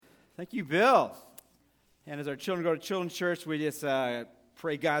Thank you, Bill. And as our children go to children's church, we just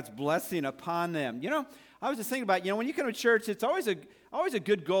pray God's blessing upon them. You know, I was just thinking about, when you come to church, it's always a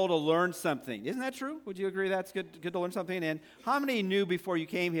good goal to learn something. Isn't that true? Would you agree that's good to learn something? And how many knew before you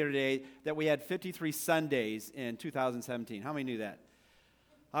came here today that we had 53 Sundays in 2017? How many knew that?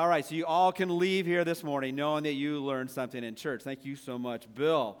 All right, so you all can leave here this morning knowing that you learned something in church. Thank you so much,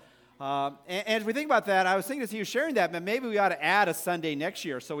 Bill. And as we think about that, I was thinking as you were sharing that, but maybe we ought to add a Sunday next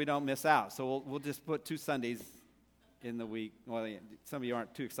year so we don't miss out. So we'll just put 2 Sundays in the week. Well, some of you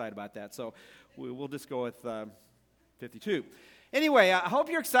aren't too excited about that, so we'll just go with 52. Anyway, I hope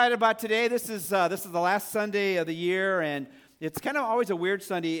you're excited about today. This is the last Sunday of the year, and it's kind of always a weird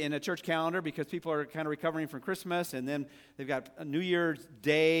Sunday in a church calendar because people are kind of recovering from Christmas, and then they've got a New Year's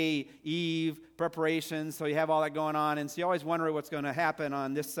Day, Eve preparations, so you have all that going on, and so you always wonder what's going to happen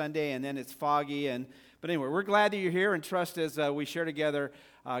on this Sunday, and then it's foggy. But anyway, we're glad that you're here, and trust as we share together,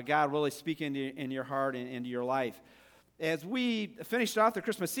 God really speaking in your heart and into your life. As we finished off the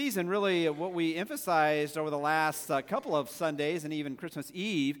Christmas season, really what we emphasized over the last couple of Sundays and even Christmas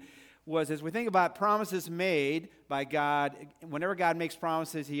Eve was as we think about promises made by God, whenever God makes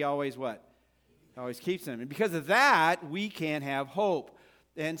promises, He always what? Always keeps them. And because of that, we can have hope.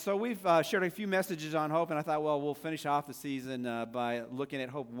 And so we've shared a few messages on hope, and I thought, well, we'll finish off the season by looking at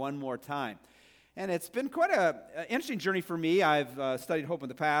hope one more time. And it's been quite an interesting journey for me. I've studied hope in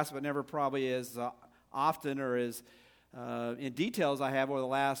the past, but never probably as often or as in detail as I have over the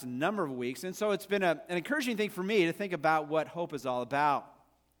last number of weeks. And so it's been an encouraging thing for me to think about what hope is all about.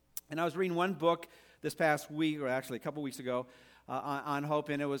 And I was reading one book this past week, or actually a couple weeks ago, on hope,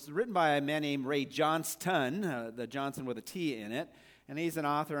 and it was written by a man named Ray Johnston, the Johnson with a T in it, and he's an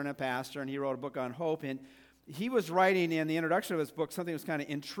author and a pastor, and he wrote a book on hope, and he was writing in the introduction of his book something that was kind of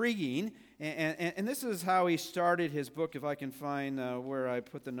intriguing, and this is how he started his book, if I can find where I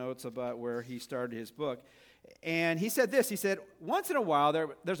put the notes about where he started his book. And he said this, he said, once in a while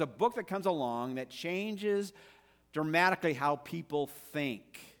there's a book that comes along that changes dramatically how people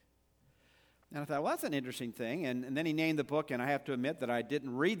think. And I thought, well, that's an interesting thing. And then he named the book, and I have to admit that I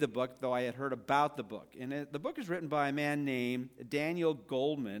didn't read the book, though I had heard about the book. And the book is written by a man named Daniel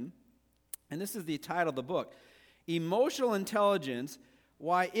Goleman, and this is the title of the book, Emotional Intelligence,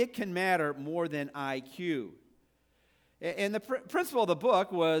 Why It Can Matter More Than IQ. And the principle of the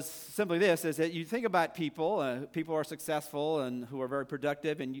book was simply this, is that you think about people, people who are successful and who are very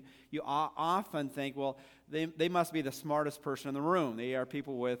productive, and you often think, well, they must be the smartest person in the room. They are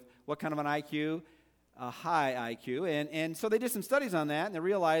people with what kind of an IQ? A high IQ. And so they did some studies on that, and they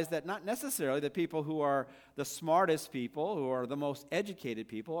realized that not necessarily the people who are the smartest people, who are the most educated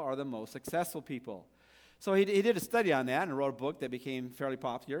people, are the most successful people. So he did a study on that and wrote a book that became fairly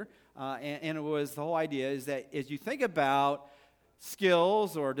popular. And it was the whole idea is that as you think about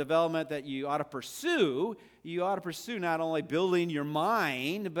skills or development that you ought to pursue not only building your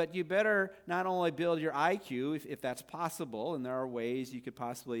mind, but you better not only build your IQ if that's possible. And there are ways you could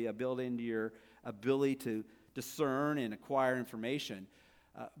possibly build into your ability to discern and acquire information.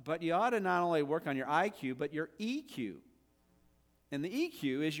 But you ought to not only work on your IQ, but your EQ. And the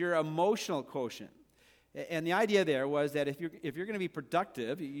EQ is your emotional quotient. And the idea there was that if you're going to be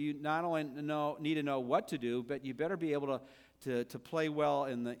productive, you not only need to know what to do, but you better be able to play well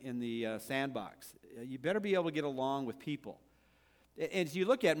in the sandbox. You better be able to get along with people. And as you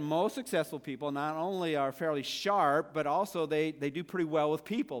look at most successful people, not only are fairly sharp, but also they do pretty well with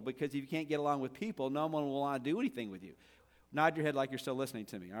people, because if you can't get along with people, no one will want to do anything with you. Nod your head like you're still listening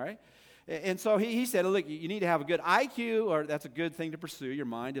to me, all right? And so he said, look, you need to have a good IQ, or that's a good thing to pursue, your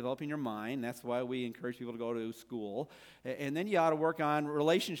mind, developing your mind. That's why we encourage people to go to school. And then you ought to work on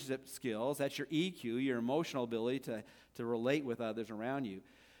relationship skills. That's your EQ, your emotional ability to relate with others around you.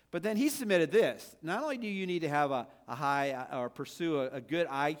 But then he submitted this. Not only do you need to have a high or pursue a good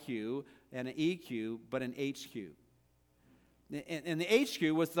IQ and an EQ, but an HQ. And the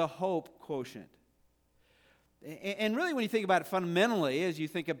HQ was the hope quotient. And really, when you think about it fundamentally, as you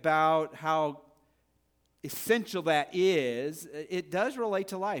think about how essential that is, it does relate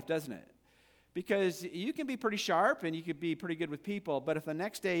to life, doesn't it? Because you can be pretty sharp and you could be pretty good with people, but if the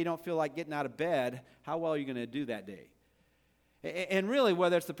next day you don't feel like getting out of bed, how well are you going to do that day? And really,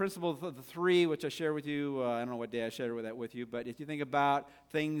 whether it's the principle of the 3, which I share with you, I don't know what day I shared that with you, but if you think about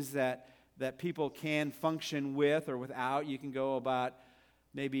things that people can function with or without, you can go about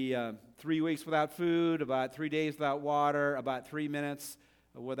maybe 3 weeks without food, about 3 days without water, about 3 minutes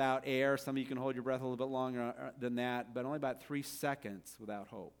without air. Some of you can hold your breath a little bit longer than that, but only about 3 seconds without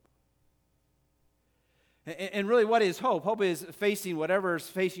hope. And really, what is hope? Hope is facing whatever's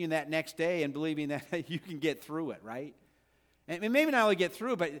facing you that next day and believing that you can get through it, right? And maybe not only get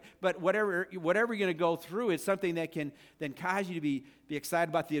through, but whatever you're going to go through is something that can then cause you to be excited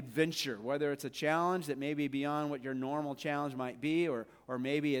about the adventure, whether it's a challenge that may be beyond what your normal challenge might be, or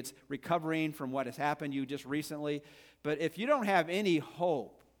maybe it's recovering from what has happened to you just recently. But if you don't have any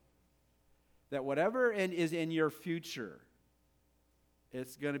hope that whatever is in your future,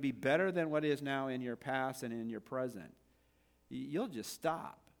 it's going to be better than what is now in your past and in your present, you'll just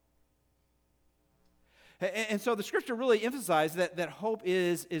stop. And so the scripture really emphasizes that hope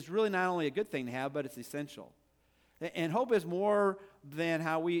is really not only a good thing to have, but it's essential. And hope is more than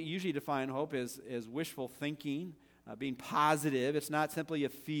how we usually define hope as wishful thinking, being positive. It's not simply a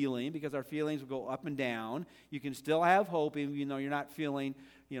feeling, because our feelings will go up and down. You can still have hope even though you're not feeling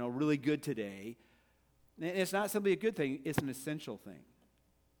really good today. And it's not simply a good thing, it's an essential thing.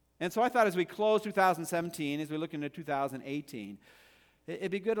 And so I thought as we close 2017, as we look into 2018, it'd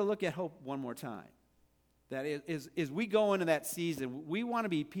be good to look at hope one more time. That is, as we go into that season, we want to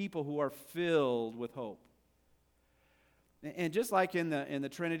be people who are filled with hope. And just like in the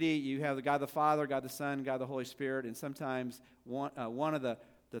Trinity, you have the God the Father, God the Son, God the Holy Spirit, and sometimes one of the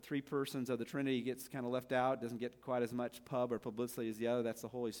three persons of the Trinity gets kind of left out, doesn't get quite as much pub or publicity as the other. That's the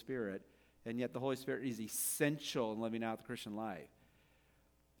Holy Spirit. And yet the Holy Spirit is essential in living out the Christian life.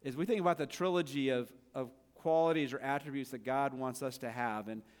 As we think about the trilogy of qualities or attributes that God wants us to have,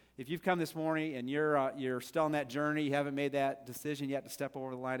 and if you've come this morning and you're still on that journey, you haven't made that decision yet to step over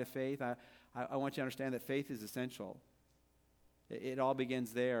the line of faith, I want you to understand that faith is essential. It all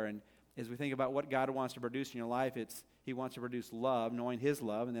begins there. And as we think about what God wants to produce in your life, He wants to produce love, knowing His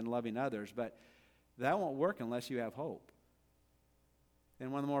love, and then loving others. But that won't work unless you have hope.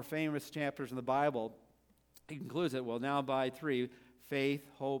 And one of the more famous chapters in the Bible, he concludes it, well, now by three, faith,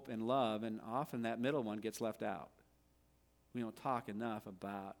 hope, and love. And often that middle one gets left out. We don't talk enough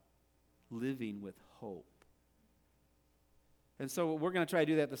about living with hope. And so we're going to try to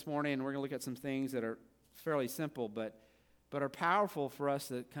do that this morning, and we're going to look at some things that are fairly simple, but are powerful for us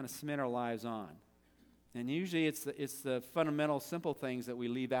to kind of cement our lives on. And usually it's the fundamental, simple things that we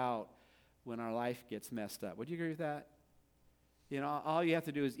leave out when our life gets messed up. Would you agree with that? All you have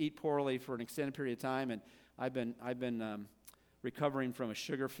to do is eat poorly for an extended period of time, and I've been recovering from a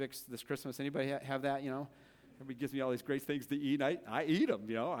sugar fix this Christmas. Anybody have that? Everybody gives me all these great things to eat. I eat them.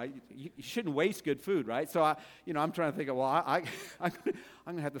 You shouldn't waste good food, right? So I'm trying to think of I'm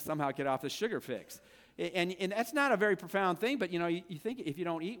going to have to somehow get off the sugar fix, and that's not a very profound thing. But you think if you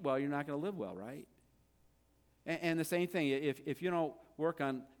don't eat well, you're not going to live well, right? And the same thing, if you don't work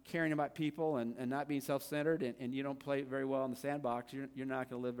on caring about people and not being self-centered, and you don't play very well in the sandbox, you're not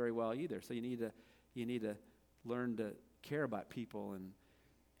going to live very well either. So you need to learn to care about people and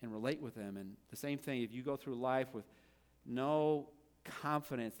relate with them. And the same thing, if you go through life with no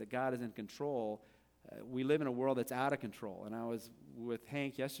confidence that God is in control, we live in a world that's out of control. And I was with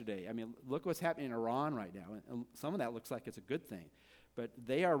Hank yesterday. I mean, look what's happening in Iran right now. And some of that looks like it's a good thing. But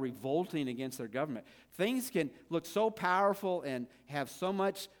they are revolting against their government. Things can look so powerful and have so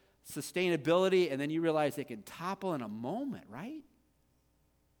much sustainability, and then you realize they can topple in a moment, right?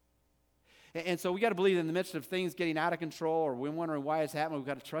 And so we got to believe in the midst of things getting out of control, or we're wondering why it's happening, we've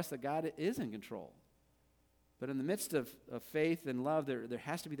got to trust that God is in control. But in the midst of faith and love, there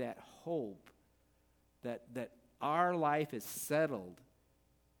has to be that hope that our life is settled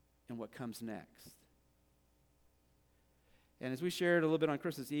in what comes next. And as we shared a little bit on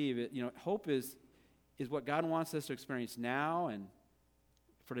Christmas Eve, hope is what God wants us to experience now and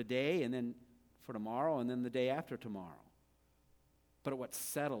for today, and then for tomorrow, and then the day after tomorrow. But what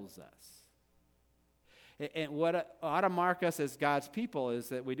settles us. And what ought to mark us as God's people is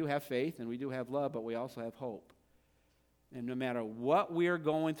that we do have faith and we do have love, but we also have hope. And no matter what we are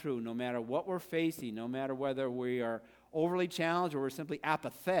going through, no matter what we're facing, no matter whether we are overly challenged or we're simply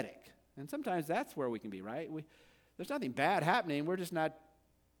apathetic, and sometimes that's where we can be, right? There's nothing bad happening. We're just not,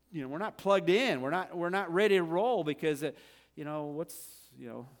 we're not plugged in. We're not ready to roll because,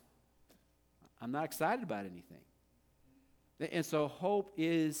 I'm not excited about anything. And so hope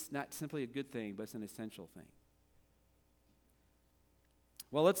is not simply a good thing, but it's an essential thing.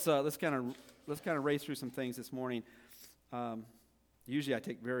 Well, let's kind of race through some things this morning. Usually I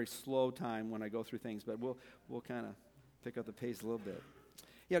take very slow time when I go through things, but we'll kind of pick up the pace a little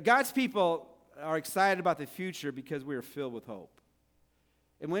bit. God's people are excited about the future because we are filled with hope.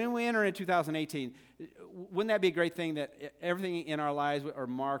 And when we enter in 2018, wouldn't that be a great thing that everything in our lives are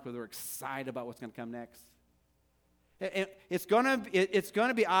marked with we're excited about what's going to come next? It's going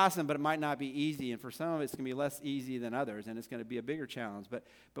to be awesome, but it might not be easy. And for some of it's going to be less easy than others, and it's going to be a bigger challenge.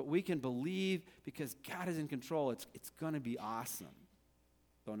 But we can believe because God is in control, it's going to be awesome,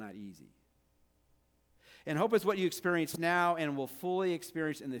 though not easy. And hope is what you experience now and will fully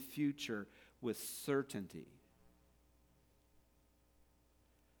experience in the future with certainty.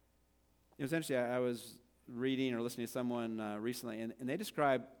 It was interesting. I was reading or listening to someone recently, and they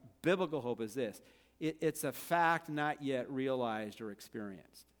describe biblical hope as this. It's a fact not yet realized or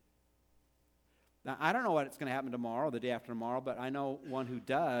experienced. Now, I don't know what's going to happen tomorrow, the day after tomorrow, but I know one who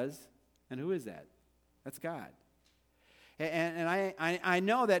does. And who is that? That's God. And I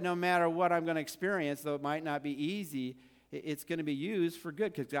know that no matter what I'm going to experience, though it might not be easy, it's going to be used for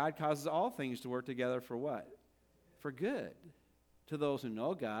good, because God causes all things to work together for what? For good. To those who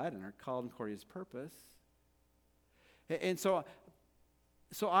know God and are called according to His purpose. And so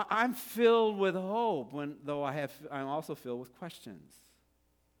I'm filled with hope, though I'm also filled with questions.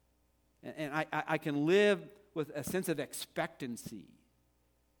 And I can live with a sense of expectancy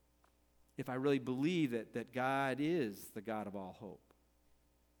if I really believe that God is the God of all hope.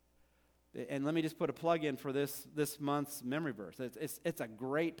 And let me just put a plug in for this month's memory verse. It's a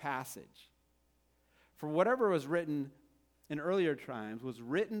great passage. For whatever was written in earlier times was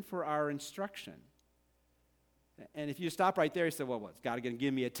written for our instruction. And if you stop right there, you say, well, what's God going to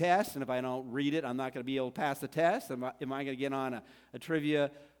give me a test? And if I don't read it, I'm not going to be able to pass the test? Am I going to get on a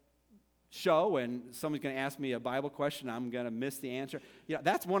trivia show and someone's going to ask me a Bible question, I'm going to miss the answer?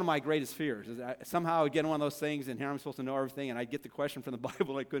 That's one of my greatest fears. Is somehow I would get on one of those things, and here I'm supposed to know everything, and I'd get the question from the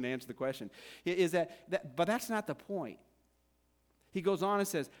Bible, and I couldn't answer the question. But that's not the point. He goes on and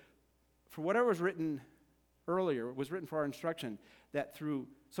says, for whatever was written earlier was written for our instruction,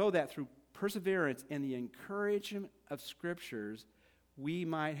 so that through perseverance and the encouragement of Scriptures, we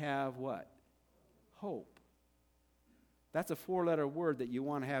might have what? Hope. That's a 4-letter word that you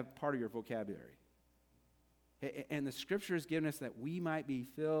want to have part of your vocabulary. And the Scripture has given us that we might be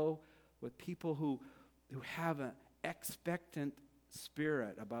filled with people who have an expectant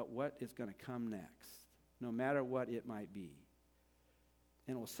spirit about what is going to come next, no matter what it might be.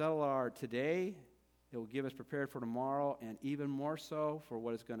 And it will settle our today. It will give us prepared for tomorrow, and even more so for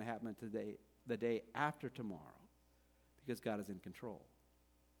what is going to happen today, the day after tomorrow, because God is in control.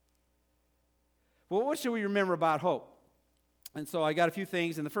 Well, what should we remember about hope? And so I got a few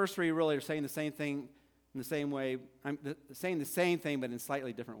things, and the first three really are saying the same thing in the same way. I'm saying the same thing, but in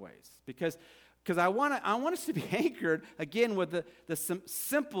slightly different ways, because I want us to be anchored again with the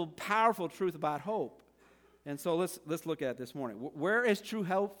simple, powerful truth about hope. And so let's look at it this morning. Where is true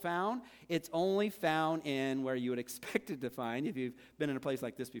hope found? It's only found in where you would expect it to find if you've been in a place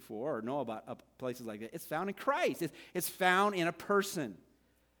like this before or know about places like that. It's found in Christ. It's found in a person.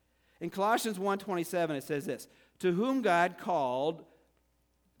 In Colossians 1:27, it says this: to whom God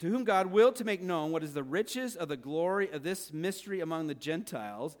willed to make known what is the riches of the glory of this mystery among the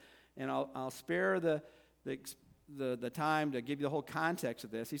Gentiles. And I'll spare the time to give you the whole context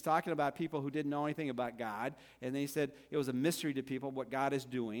of this. He's talking about people who didn't know anything about God, and then he said it was a mystery to people what God is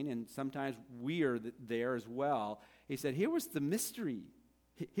doing, and sometimes we are there as well. He said, here was the mystery.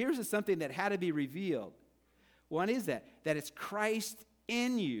 Here's something that had to be revealed. What is that? That it's Christ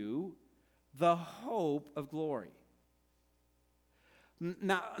in you, the hope of glory.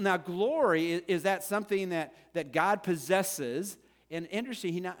 Now glory, is that something that God possesses? And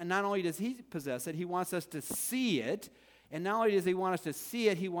interesting, not only does He possess it, He wants us to see it. And not only does He want us to see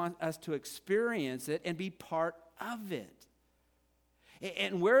it, He wants us to experience it and be part of it.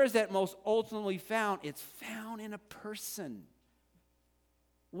 And where is that most ultimately found? It's found in a person.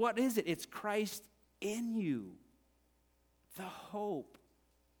 What is it? It's Christ in you, the hope.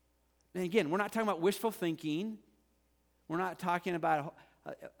 And again, we're not talking about wishful thinking. We're not talking about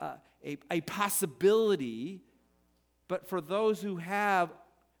a possibility. But for those who have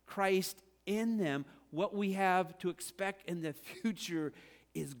Christ in them, what we have to expect in the future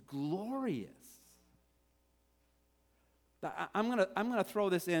is glorious. I'm gonna throw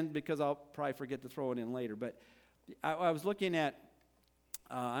this in because I'll probably forget to throw it in later. But I was looking at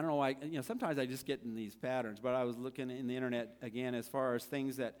I don't know why, sometimes I just get in these patterns. But I was looking in the internet again as far as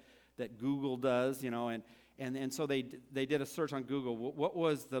things that Google does, And so they did a search on Google. What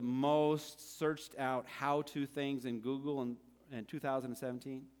was the most searched out how-to things in Google in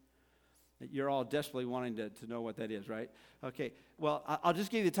 2017? You're all desperately wanting to know what that is, right? Okay, well, I'll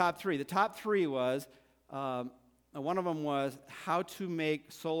just give you the top three. The top three was, one of them was how to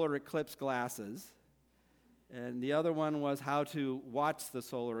make solar eclipse glasses. And the other one was how to watch the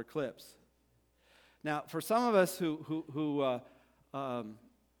solar eclipse. Now, for some of us who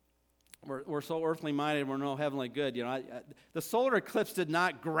we're so earthly minded, we're no heavenly good. The solar eclipse did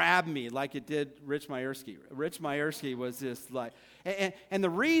not grab me like it did Rich Myersky. Rich Myersky was just like, and the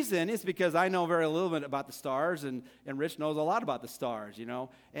reason is because I know very little bit about the stars, and Rich knows a lot about the stars,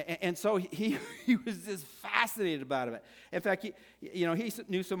 and so he was just fascinated about it. In fact, he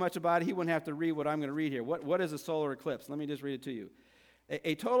knew so much about it, he wouldn't have to read what I'm going to read here. What is a solar eclipse? Let me just read it to you.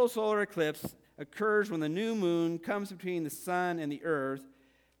 A total solar eclipse occurs when the new moon comes between the sun and the earth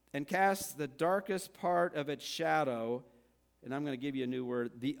and casts the darkest part of its shadow, and I'm going to give you a new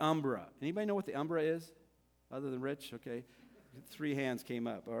word, the umbra. Anybody know what the umbra is, other than Rich? Okay, 3 hands came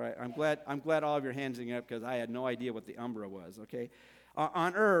up. All right, I'm glad all of your hands came up because I had no idea what the umbra was. Okay,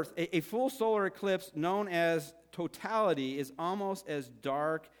 on Earth, a full solar eclipse known as totality is almost as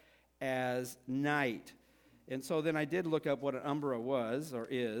dark as night. And so then I did look up what an umbra was or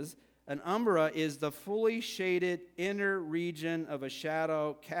is. An umbra is the fully shaded inner region of a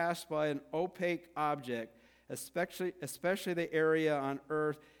shadow cast by an opaque object, especially the area on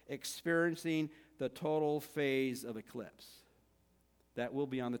Earth experiencing the total phase of eclipse. That will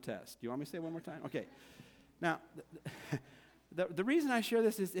be on the test. Do you want me to say it one more time? Okay. Now, the reason I share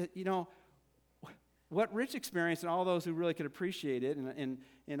this is, what Rich experienced, and all those who really could appreciate it,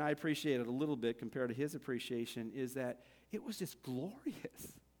 and I appreciate it a little bit compared to his appreciation, is that it was just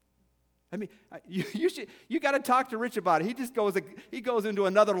glorious. I mean, you got to talk to Rich about it. He goes into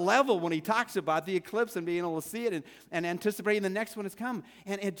another level when he talks about the eclipse and being able to see it and anticipating the next one has come.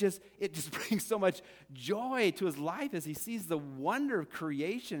 And it just brings so much joy to his life as he sees the wonder of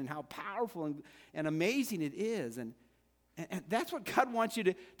creation and how powerful and amazing it is. And that's what God wants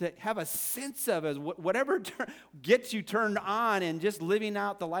you to have a sense of, as whatever gets you turned on and just living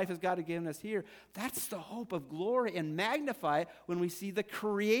out the life as God has given us here. That's the hope of glory, and magnify it when we see the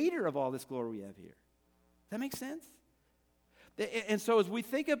creator of all this glory we have here. Does that make sense? And so as we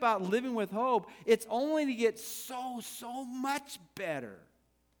think about living with hope, it's only to get so much better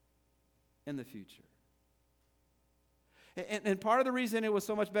in the future. And part of the reason it was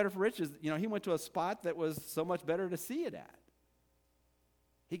so much better for Rich is, he went to a spot that was so much better to see it at.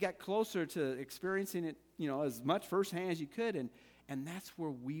 He got closer to experiencing it, as much firsthand as you could, and that's where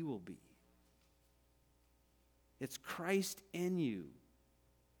we will be. It's Christ in you,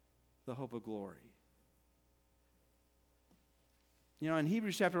 the hope of glory. In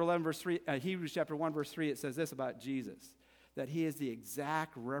Hebrews chapter 1, verse 3, it says this about Jesus, that he is the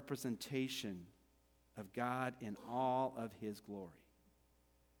exact representation of God in all of his glory.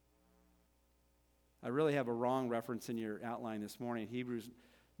 I really have a wrong reference in your outline this morning. Hebrews,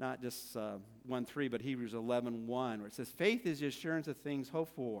 not just 1:3, but Hebrews 11:1, where it says, faith is the assurance of things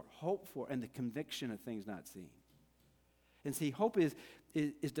hoped for, and the conviction of things not seen. And see, hope is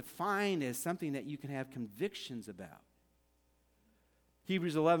defined as something that you can have convictions about.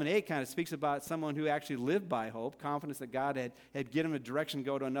 Hebrews 11:8 kind of speaks about someone who actually lived by hope, confidence that God had given him a direction to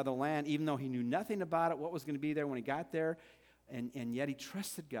go to another land, even though he knew nothing about it, what was going to be there when he got there, and yet he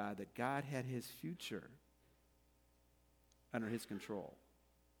trusted God, that God had his future under his control.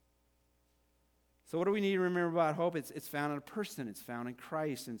 So what do we need to remember about hope? It's found in a person. It's found in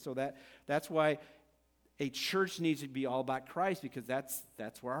Christ. And so that's why a church needs to be all about Christ, because that's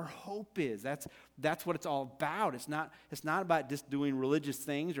where our hope is. That's what it's all about. It's not about just doing religious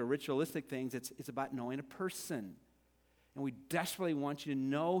things or ritualistic things. It's about knowing a person. And we desperately want you to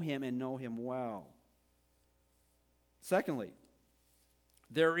know him and know him well. Secondly,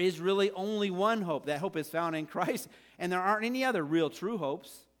 there is really only one hope. That hope is found in Christ, and there aren't any other real true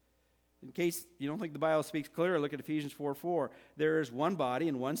hopes. In case you don't think the Bible speaks clearly, look at Ephesians 4:4. There is one body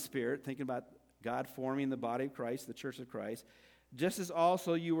and one spirit, thinking about God forming the body of Christ, the church of Christ, just as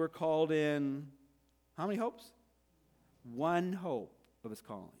also you were called in, how many hopes? One hope of his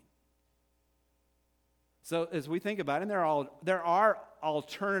calling. So as we think about it, and there are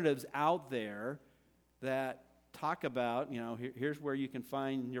alternatives out there that talk about, here's where you can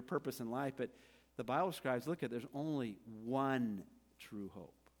find your purpose in life, but the Bible describes, there's only one true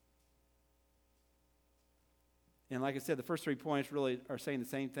hope. And like I said, the first 3 points really are saying the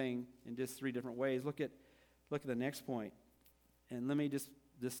same thing in just 3 different ways. Look at the next point. And let me just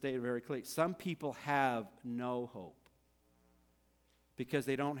state it very clearly. Some people have no hope because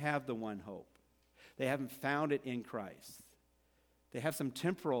they don't have the one hope. They haven't found it in Christ. They have some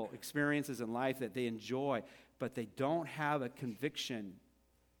temporal experiences in life that they enjoy, but they don't have a conviction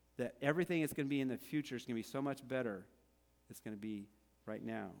that everything that's going to be in the future is going to be so much better than it's going to be right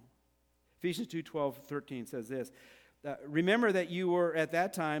now. Ephesians 2:12-13 says this, remember that you were at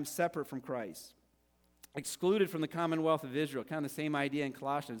that time separate from Christ, excluded from the commonwealth of Israel. Kind of the same idea in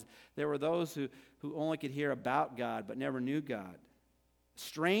Colossians. There were those who only could hear about God but never knew God.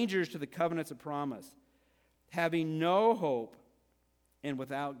 strangers to the covenants of promise, having no hope and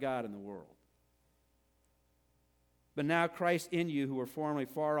without God in the world. But now Christ in you, who were formerly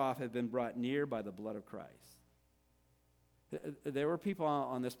far off, have been brought near by the blood of Christ. There were people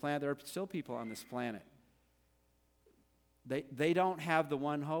on this planet. There are still people on this planet. They don't have the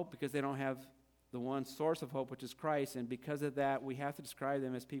one hope because they don't have the one source of hope, which is Christ. And because of that, we have to describe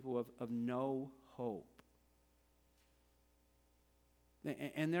them as people of no hope.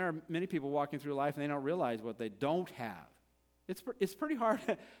 And there are many people walking through life and they don't realize what they don't have. It's pretty hard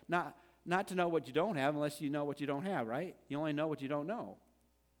not to know what you don't have unless you know what you don't have, right? You only know what you don't know.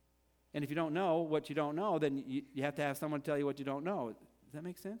 And if you don't know what you don't know, then you have to have someone tell you what you don't know. Does that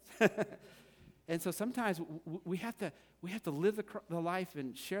make sense? And so sometimes we have to live the life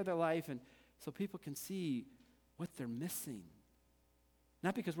and share their life, and so people can see what they're missing.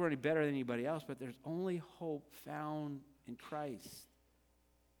 Not because we're any better than anybody else, but there's only hope found in Christ.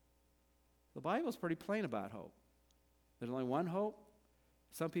 The Bible's pretty plain about hope. There's only one hope.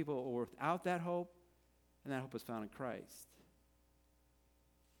 Some people are without that hope, and that hope is found in Christ.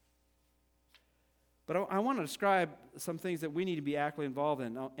 But I want to describe some things that we need to be actively involved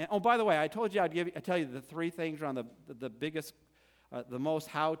in. And by the way, I told you I'd tell you the three things around the biggest, the most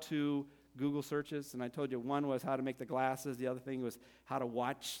how-to Google searches. And I told you one was how to make the glasses. The other thing was how to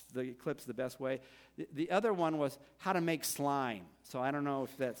watch the eclipse the best way. The other one was how to make slime. So I don't know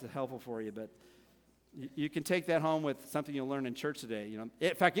if that's helpful for you, but you can take that home with something you'll learn in church today. You know,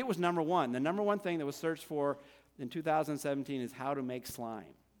 in fact, it was number one. The number one thing that was searched for in 2017 is how to make slime.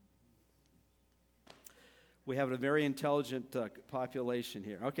 We have a very intelligent population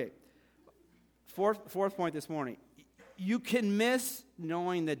here. Okay, fourth point this morning. You can miss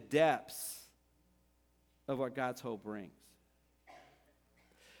knowing the depths of what God's hope brings.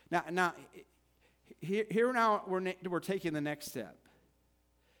 Now, here now we're taking the next step.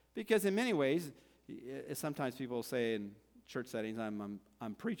 Because in many ways, sometimes people say in church settings,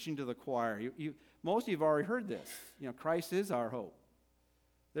 I'm preaching to the choir. Most of you have already heard this. You know, Christ is our hope.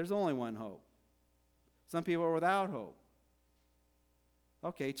 There's only one hope. Some people are without hope.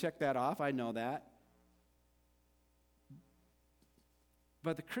 Okay, check that off. I know that.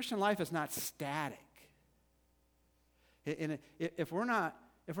 But the Christian life is not static. And if we're not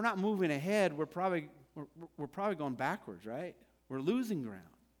moving ahead, we're probably going backwards, right? We're losing ground.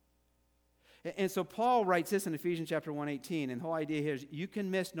 And so Paul writes this in Ephesians chapter 1:18, and the whole idea here is you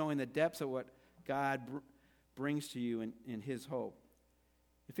can miss knowing the depths of what God brings to you in his hope.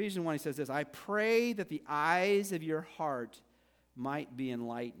 Ephesians 1, he says this, I pray that the eyes of your heart might be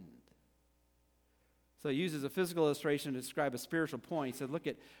enlightened. So he uses a physical illustration to describe a spiritual point. He said, look,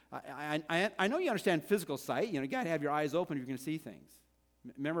 I know you understand physical sight. You know, you got to have your eyes open if you're going to see things.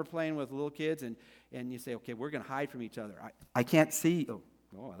 Remember playing with little kids and you say, okay, we're going to hide from each other. I can't see.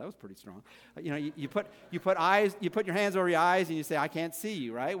 Oh, that was pretty strong. You know, you put your hands over your eyes and you say, I can't see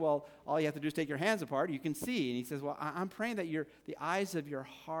you, right? Well, all you have to do is take your hands apart. You can see. And he says, well, I'm praying that the eyes of your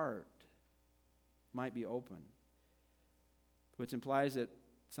heart might be open, which implies that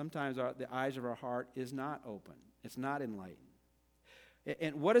sometimes the eyes of our heart is not open. It's not enlightened.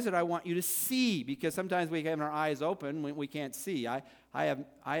 And what is it I want you to see? Because sometimes we have our eyes open when we can't see. I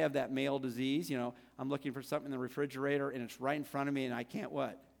have that male disease. You know, I'm looking for something in the refrigerator and it's right in front of me and I can't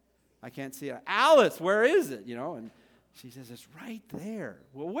what? I can't see it. Alice, where is it? You know, and she says it's right there.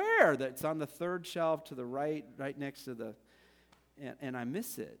 Well, where? It's on the third shelf to the right next to the. And I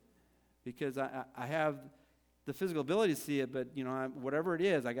miss it because I have the physical ability to see it, but you know, whatever it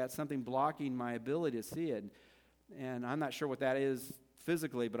is, I got something blocking my ability to see it, and I'm not sure what that is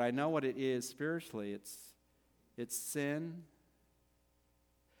physically, but I know what it is spiritually. It's sin,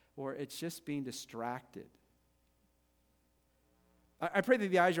 or it's just being distracted. I pray that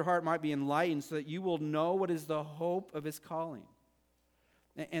the eyes of your heart might be enlightened so that you will know what is the hope of his calling.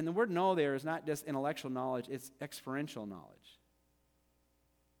 And the word know there is not just intellectual knowledge, it's experiential knowledge,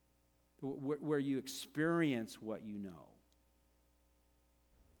 where you experience what you know.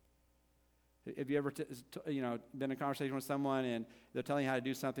 Have you ever been in a conversation with someone and they're telling you how to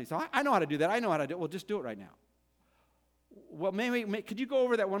do something? So I know how to do that. I know how to do it. Well, just do it right now. Well, maybe could you go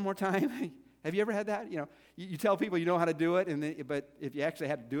over that one more time? Have you ever had that? You know, you tell people you know how to do it, but if you actually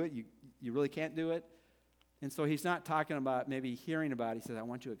have to do it, you really can't do it. And so he's not talking about maybe hearing about it. He says, I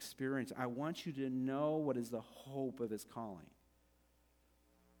want you to experience it. I want you to know what is the hope of his calling.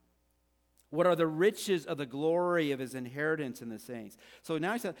 What are the riches of the glory of his inheritance in the saints? So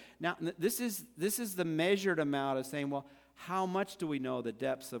now he said, now this is the measured amount of saying, well, how much do we know the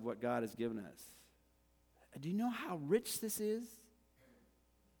depths of what God has given us? Do you know how rich this is?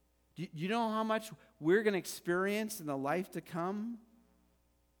 Do you know how much we're going to experience in the life to come?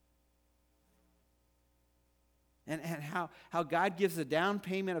 And how God gives a down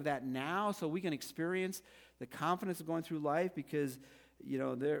payment of that now so we can experience the confidence of going through life because,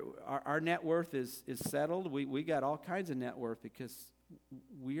 our net worth is settled. We got all kinds of net worth because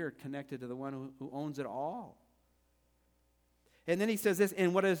we are connected to the one who owns it all. And then he says this,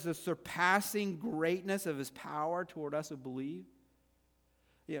 and what is the surpassing greatness of his power toward us who believe?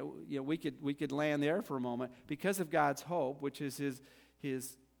 We could land there for a moment. Because of God's hope, which is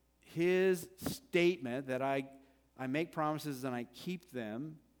his statement that I make promises and I keep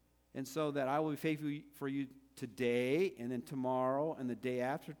them, and so that I will be faithful for you today and then tomorrow and the day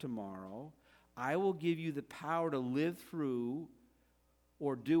after tomorrow. I will give you the power to live through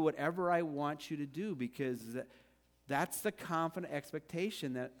or do whatever I want you to do, because that's the confident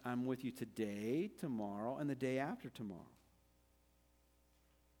expectation that I'm with you today, tomorrow, and the day after tomorrow.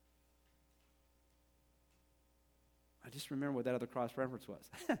 I just remember what that other cross reference was.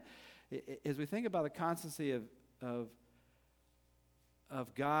 As we think about the constancy of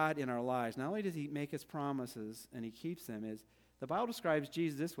God in our lives, not only does he make his promises and he keeps them, is the Bible describes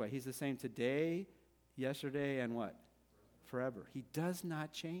Jesus this way. He's the same today, yesterday, and what? Forever. He does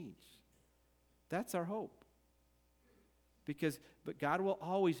not change. That's our hope. But God will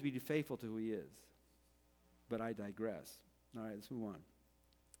always be faithful to who he is. But I digress. All right, let's move on.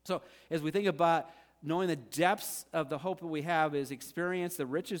 So as we think about knowing the depths of the hope that we have, is experience the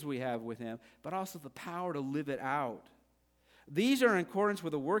riches we have with him, but also the power to live it out. These are in accordance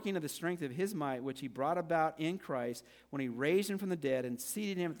with the working of the strength of his might, which he brought about in Christ when he raised him from the dead and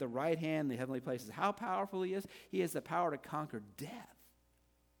seated him at the right hand in the heavenly places. How powerful he is? He has the power to conquer death.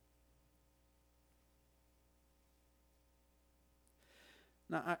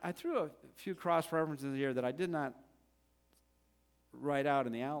 Now, I threw a few cross references here that I did not write out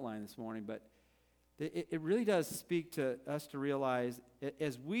in the outline this morning, but it really does speak to us to realize,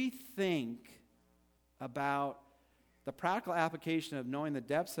 as we think about the practical application of knowing the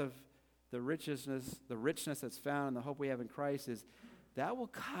depths of the richness that's found in the hope we have in Christ, is that will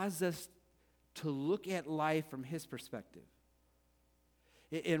cause us to look at life from his perspective.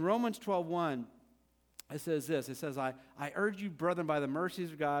 In Romans 12:1, it says this. It says, I urge you, brethren, by the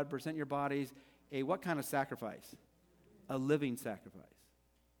mercies of God, present your bodies a what kind of sacrifice? A living sacrifice.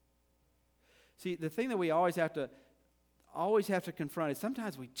 See, the thing that we always have to confront is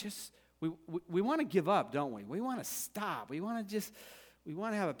sometimes we want to give up, don't we? We want to stop. We want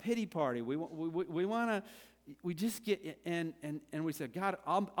to have a pity party. We just get and we say, God,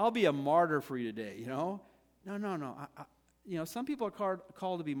 I'll be a martyr for you today. No. Some people are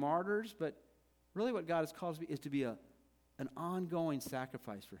called to be martyrs, but really what God has called us to be is to be an ongoing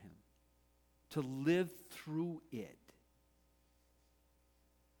sacrifice for him, to live through it.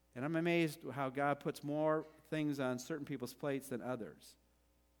 And I'm amazed how God puts more things on certain people's plates than others.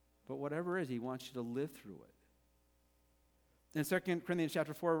 But whatever it is, he wants you to live through it. In 2 Corinthians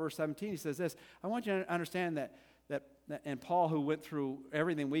chapter 4, verse 17, he says this, I want you to understand that and Paul, who went through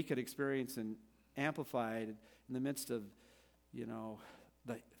everything we could experience and amplified in the midst of,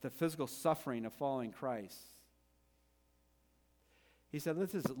 the physical suffering of following Christ. He said,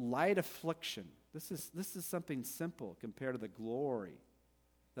 this is light affliction. This is something simple compared to the glory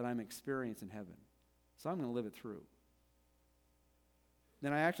that I'm experiencing in heaven. So I'm going to live it through.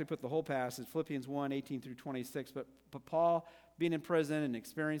 Then I actually put the whole passage, Philippians 1:18 through 26. But Paul, being in prison and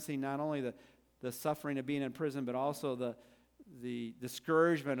experiencing not only the suffering of being in prison, but also the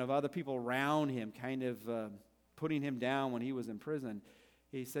discouragement of other people around him, kind of putting him down when he was in prison,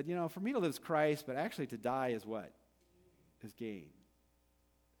 he said, for me to live is Christ, but actually to die is what? Is gain.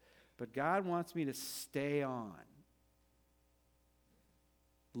 But God wants me to stay on,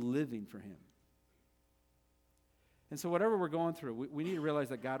 living for him. And so whatever we're going through, we need to realize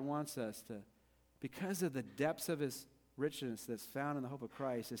that God wants us to, because of the depths of his richness that's found in the hope of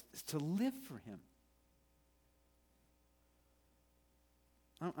Christ, is to live for him.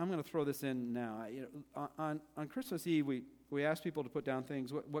 I'm going to throw this in now. On Christmas Eve, we asked people to put down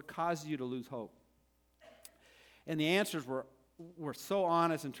things. What caused you to lose hope? And the answers were so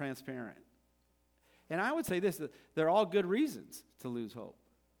honest and transparent. And I would say this, that they're all good reasons to lose hope.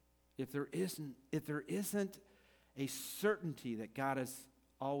 If there isn't a certainty that God is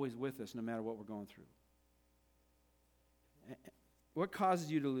always with us no matter what we're going through. What causes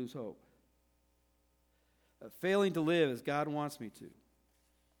you to lose hope? Failing to live as God wants me to.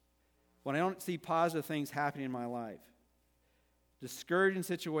 When I don't see positive things happening in my life. Discouraging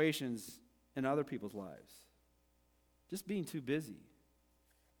situations in other people's lives. Just being too busy.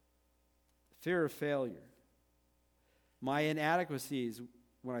 Fear of failure. My inadequacies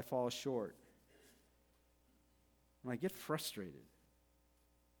when I fall short. When I get frustrated.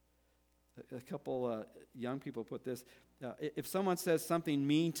 A couple young people put this, if someone says something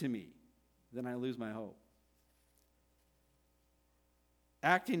mean to me, then I lose my hope.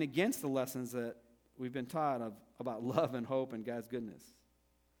 Acting against the lessons that we've been taught about love and hope and God's goodness.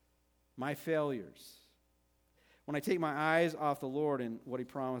 My failures. When I take my eyes off the Lord and what He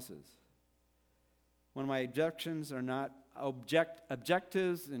promises. When my objections are not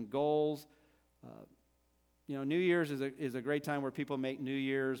objectives and goals. New Year's is a great time where people make New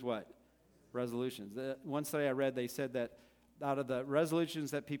Year's what? Resolutions. One study I read, they said that out of the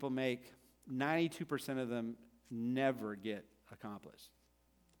resolutions that people make, 92% of them never get accomplished.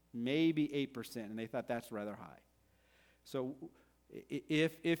 Maybe 8%, and they thought that's rather high. So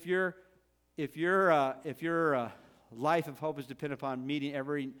if your life of hope is dependent upon meeting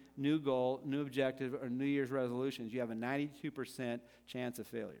every new goal, new objective, or New Year's resolutions, you have a 92% chance of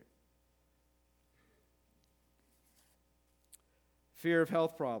failure. Fear of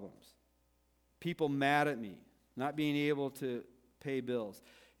health problems. People mad at me, not being able to pay bills.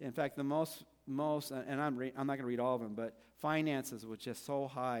 In fact, the most, and I'm not going to read all of them, but finances was just so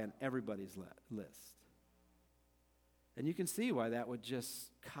high on everybody's list. And you can see why that would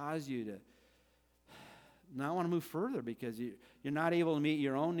just cause you to not want to move further, because you're not able to meet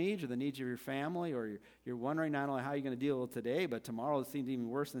your own needs or the needs of your family, or you're wondering not only how you're going to deal with today, but tomorrow seems even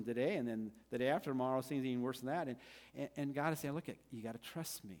worse than today, and then the day after tomorrow seems even worse than that. And God is saying, look, you got to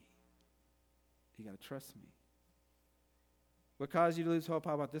trust me. You got to trust me. What caused you to lose hope?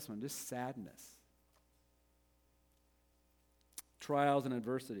 How about this one? Just sadness. Trials and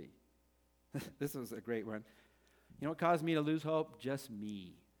adversity. This was a great one. You know what caused me to lose hope? Just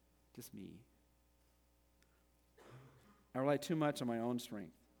me. Just me. I rely too much on my own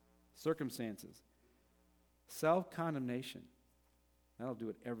strength. Circumstances. Self-condemnation. That'll do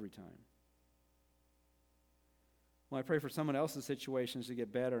it every time. Well, I pray for someone else's situations to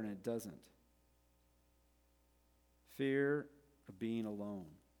get better, and it doesn't. Fear of being alone.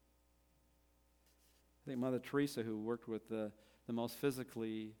 I think Mother Teresa, who worked with the most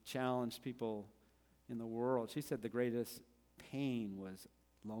physically challenged people in the world, she said the greatest pain was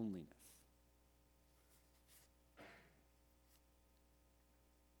loneliness.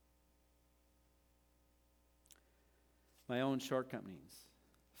 My own shortcomings,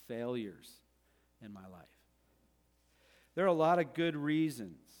 failures in my life. There are a lot of good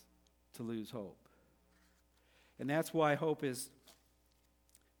reasons to lose hope. And that's why hope is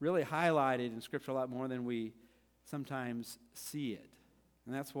really highlighted in Scripture a lot more than we sometimes see it.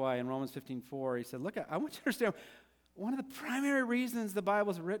 And that's why in Romans 15:4 he said, look, I want you to understand one of the primary reasons the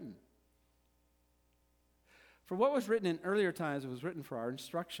Bible is written. For what was written in earlier times, it was written for our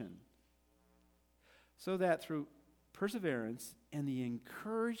instruction, so that through perseverance and the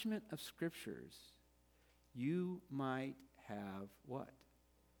encouragement of Scriptures, you might have what?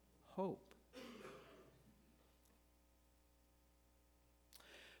 Hope.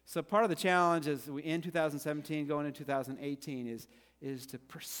 So part of the challenge as we end 2017, going into 2018, is to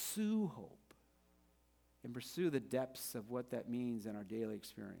pursue hope and pursue the depths of what that means in our daily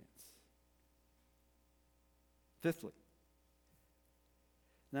experience. Fifthly,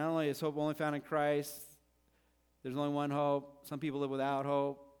 not only is hope only found in Christ, there's only one hope. Some people live without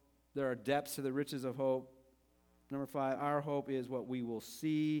hope. There are depths to the riches of hope. Number 5, our hope is what we will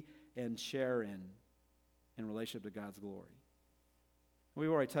see and share in relationship to God's glory. We've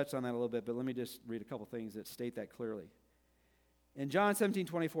already touched on that a little bit, but let me just read a couple things that state that clearly. In John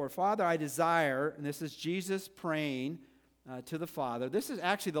 17:24, Father, I desire, and this is Jesus praying to the Father. This is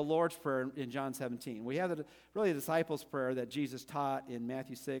actually the Lord's Prayer in John 17. We have really the disciples' prayer that Jesus taught in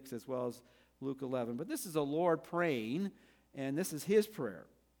Matthew 6 as well as Luke 11. But this is the Lord praying, and this is his prayer.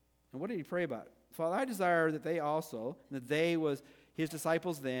 And what did he pray about? Father, I desire that they also, that they was his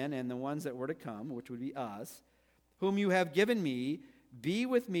disciples then and the ones that were to come, which would be us, whom you have given me, be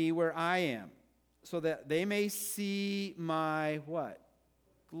with me where I am, so that they may see my what?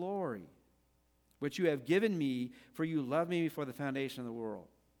 Glory, which you have given me, for you loved me before the foundation of the world.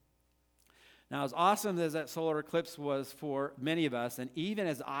 Now, as awesome as that solar eclipse was for many of us, and even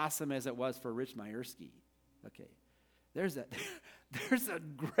as awesome as it was for Rich Myersky, okay, there's a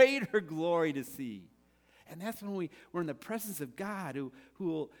greater glory to see. And that's when we're in the presence of God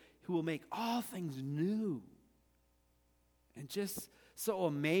who will make all things new. And just so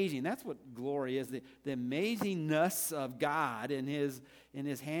amazing. That's what glory is, the amazingness of God in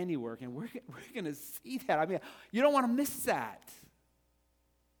his handiwork. And we're going to see that. I mean, you don't want to miss that.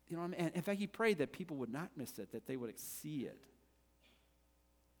 You know, and in fact, he prayed that people would not miss it, that they would see it.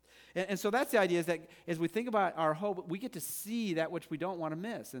 And so that's the idea, is that as we think about our hope, we get to see that which we don't want to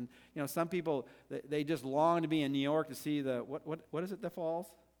miss. And, you know, some people, they just long to be in New York to see what is it, the falls?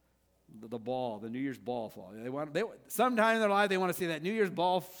 the ball, the New Year's ball fall. Sometime in their life they want to see that New Year's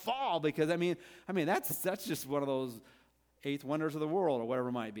ball fall because I mean that's just one of those eighth wonders of the world or whatever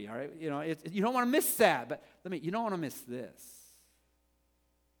it might be. All right, you don't want to miss that, but you don't want to miss this.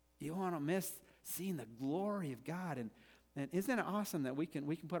 You want to miss seeing the glory of God, and isn't it awesome that we can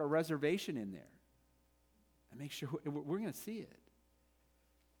put a reservation in there and make sure we're going to see it.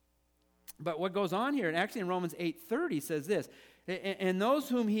 But what goes on here, and actually in Romans 8:30 says this, and those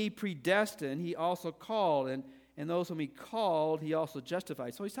whom he predestined, he also called, and those whom he called, he also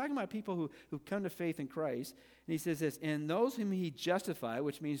justified. So he's talking about people who come to faith in Christ, and he says this, and those whom he justified,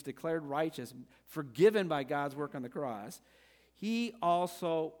 which means declared righteous, forgiven by God's work on the cross, he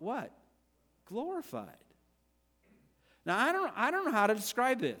also, what? Glorified. Now, I don't know how to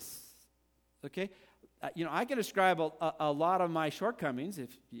describe this, okay? I can describe a lot of my shortcomings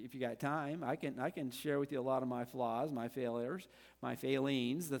if you got time. I can share with you a lot of my flaws, my failures, my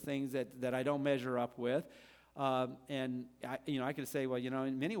failings, the things that I don't measure up with. And I can say, well,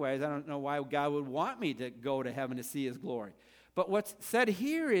 in many ways, I don't know why God would want me to go to heaven to see his glory. But what's said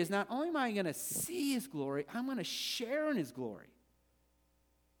here is not only am I going to see his glory, I'm going to share in his glory.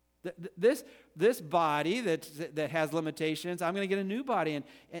 This body that has limitations, I'm going to get a new body, and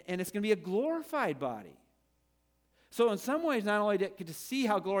it's going to be a glorified body. So in some ways, not only to see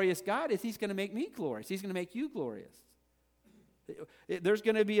how glorious God is, he's going to make me glorious. He's going to make you glorious. There's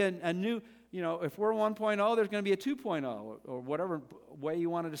going to be a new, if we're 1.0, there's going to be a 2.0, or whatever way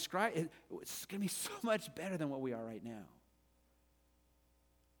you want to describe it. It's going to be so much better than what we are right now.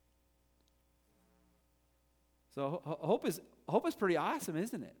 So hope is pretty awesome,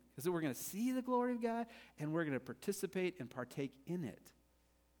 isn't it? Because we're going to see the glory of God, and we're going to participate and partake in it.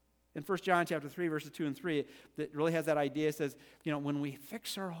 In 1 John chapter 3, verses 2 and 3, that really has that idea. It says, when we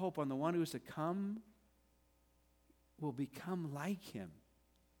fix our hope on the one who is to come, we'll become like him.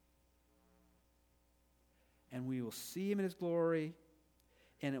 And we will see him in his glory,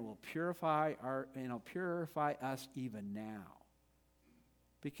 and it will purify us even now.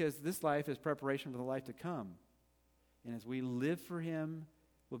 Because this life is preparation for the life to come. And as we live for him,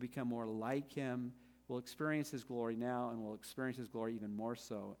 we'll become more like him. We'll experience his glory now, and we'll experience his glory even more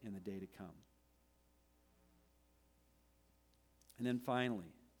so in the day to come. And then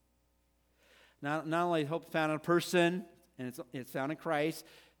finally, not only hope found in a person, and it's found in Christ,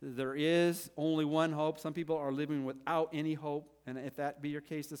 there is only one hope. Some people are living without any hope, and if that be your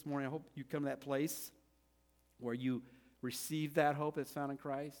case this morning, I hope you come to that place where you receive that hope that's found in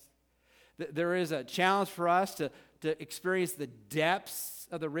Christ. There is a challenge for us to experience the depths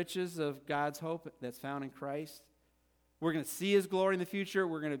of the riches of God's hope that's found in Christ. We're going to see his glory in the future.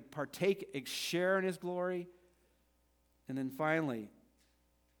 We're going to partake, share in his glory. And then finally,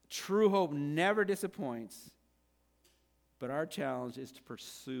 true hope never disappoints, but our challenge is to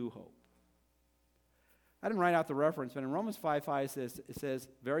pursue hope. I didn't write out the reference, but in Romans 5:5 it says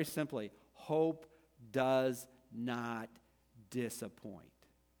very simply, hope does not disappoint.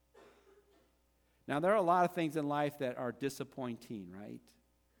 Now, there are a lot of things in life that are disappointing, right?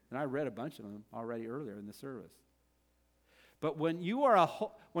 And I read a bunch of them already earlier in the service. But when you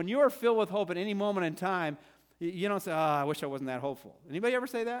are filled with hope at any moment in time, you don't say, I wish I wasn't that hopeful. Anybody ever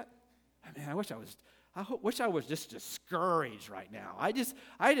say that? I wish I was just discouraged right now. I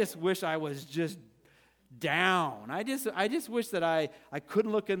just wish I was just down. I just wish that I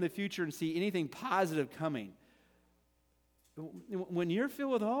couldn't look in the future and see anything positive coming. When you're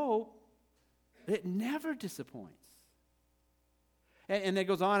filled with hope, it never disappoints. And it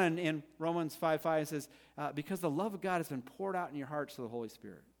goes on in Romans 5:5, it says, because the love of God has been poured out in your hearts through the Holy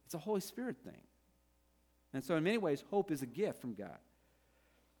Spirit. It's a Holy Spirit thing. And so in many ways, hope is a gift from God.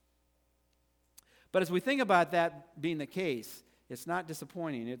 But as we think about that being the case, it's not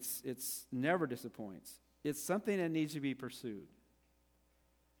disappointing. It's never disappoints. It's something that needs to be pursued.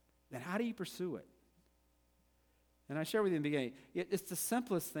 Then how do you pursue it? And I shared with you in the beginning, it's the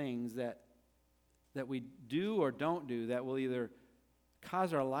simplest things that we do or don't do that will either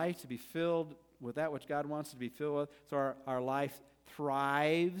cause our life to be filled with that which God wants to be filled with, so our life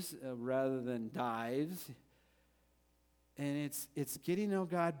thrives rather than dives. And it's getting to know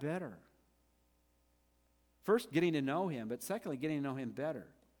God better. First, getting to know him, but secondly, getting to know him better.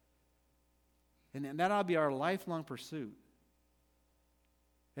 And that ought to be our lifelong pursuit.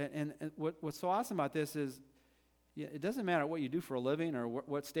 And what's so awesome about this is, it doesn't matter what you do for a living or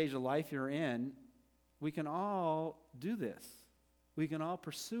what stage of life you're in, we can all do this. We can all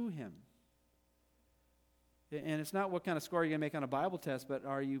pursue him. And it's not what kind of score you're going to make on a Bible test, but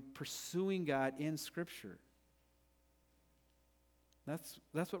are you pursuing God in Scripture? That's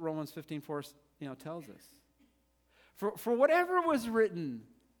what Romans 15:4 tells us. For whatever was written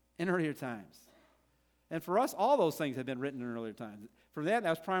in earlier times. And for us, all those things have been written in earlier times. For that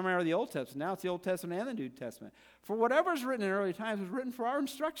was primarily the Old Testament. Now it's the Old Testament and the New Testament. For whatever's written in earlier times was written for our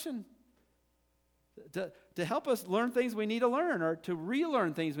instruction, to help us learn things we need to learn, or to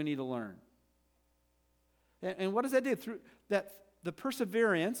relearn things we need to learn. And what does that do? Through that, the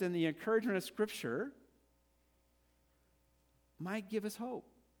perseverance and the encouragement of Scripture might give us hope.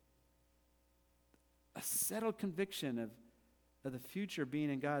 A settled conviction of the future being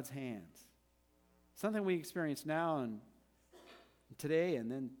in God's hands. Something we experience now and today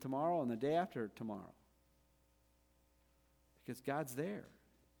and then tomorrow and the day after tomorrow. Because God's there.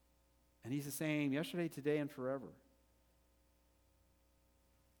 And He's the same yesterday, today, and forever.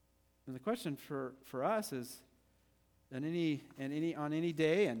 And the question for us is, on any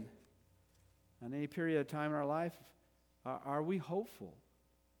day and on any period of time in our life, are we hopeful?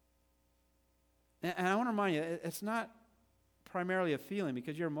 And I want to remind you, it's not primarily a feeling,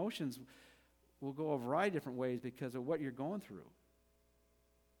 because your emotions will go a variety of different ways because of what you're going through.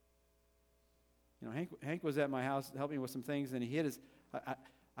 You know, Hank was at my house helping me with some things, and he hit his.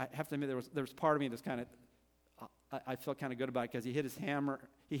 I have to admit, there was part of me that's kind of. I felt kind of good about it because he hit his hammer.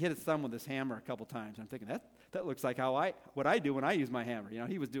 He hit his thumb with his hammer a couple times. I'm thinking that looks like what I do when I use my hammer. You know,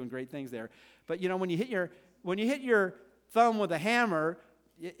 he was doing great things there. But you know, when you hit your thumb with a hammer,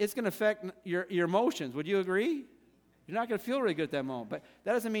 it's going to affect your emotions. Would you agree? You're not going to feel really good at that moment. But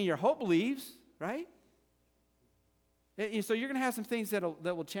that doesn't mean your hope leaves, right? And so you're going to have some things that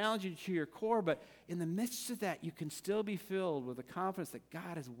will challenge you to your core, but in the midst of that, you can still be filled with the confidence that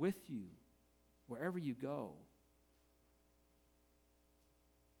God is with you wherever you go.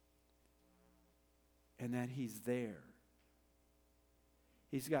 And that He's there.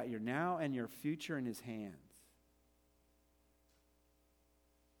 He's got your now and your future in His hands.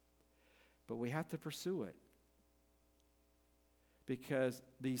 But we have to pursue it. Because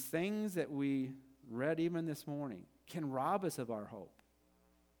these things that we read even this morning can rob us of our hope.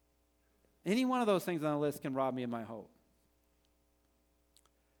 Any one of those things on the list can rob me of my hope.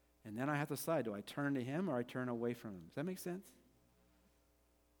 And then I have to decide, do I turn to Him or I turn away from Him? Does that make sense?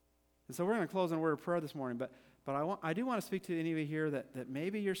 And so we're going to close in a word of prayer this morning, but I do want to speak to any of you here that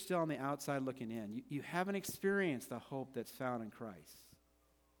maybe you're still on the outside looking in. You haven't experienced the hope that's found in Christ.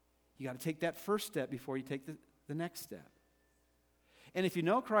 You got to take that first step before you take the next step. And if you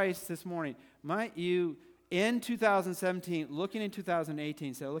know Christ this morning, might you, in 2017, looking in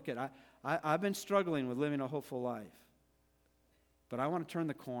 2018, say, look, I've been struggling with living a hopeful life, but I want to turn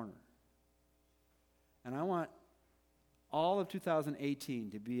the corner. And I want all of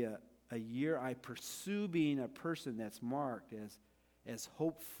 2018 to be a year I pursue being a person that's marked as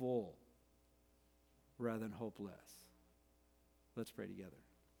hopeful rather than hopeless. Let's pray together.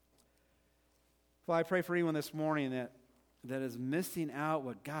 Well, I pray for anyone this morning that is missing out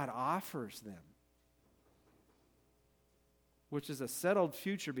what God offers them, which is a settled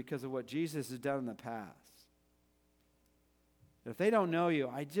future because of what Jesus has done in the past. If they don't know you,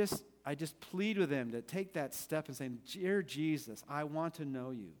 I just plead with them to take that step and say, Dear Jesus, I want to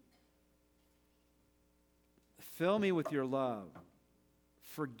know you. Fill me with your love.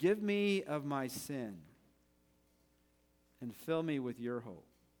 Forgive me of my sin. And fill me with your hope.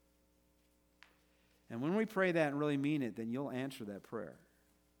 And when we pray that and really mean it, then you'll answer that prayer.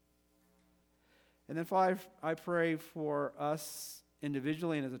 And then I pray for us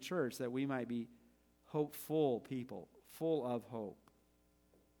individually and as a church that we might be hopeful people, full of hope.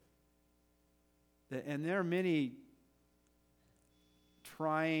 And there are many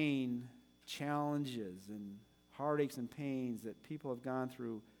trying challenges and heartaches and pains that people have gone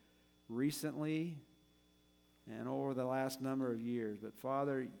through recently and over the last number of years. But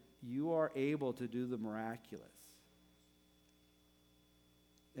Father, you are able to do the miraculous.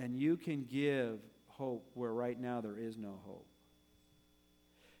 And you can give hope where right now there is no hope.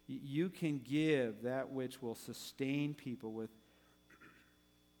 You can give that which will sustain people with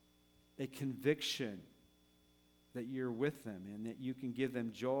a conviction that you're with them and that you can give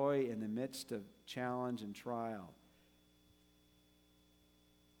them joy in the midst of challenge and trial.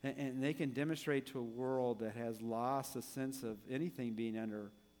 And they can demonstrate to a world that has lost a sense of anything being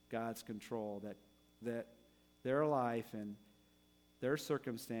under God's control, that their life and their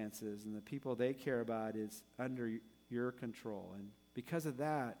circumstances and the people they care about is under your control. And because of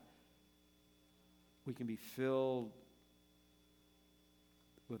that, we can be filled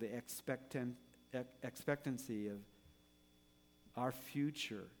with the expectancy of our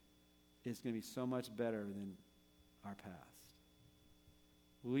future is going to be so much better than our past.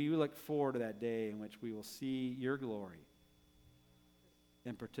 We look forward to that day in which we will see your glory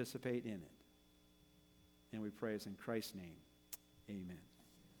and participate in it. And we pray this in Christ's name. Amen.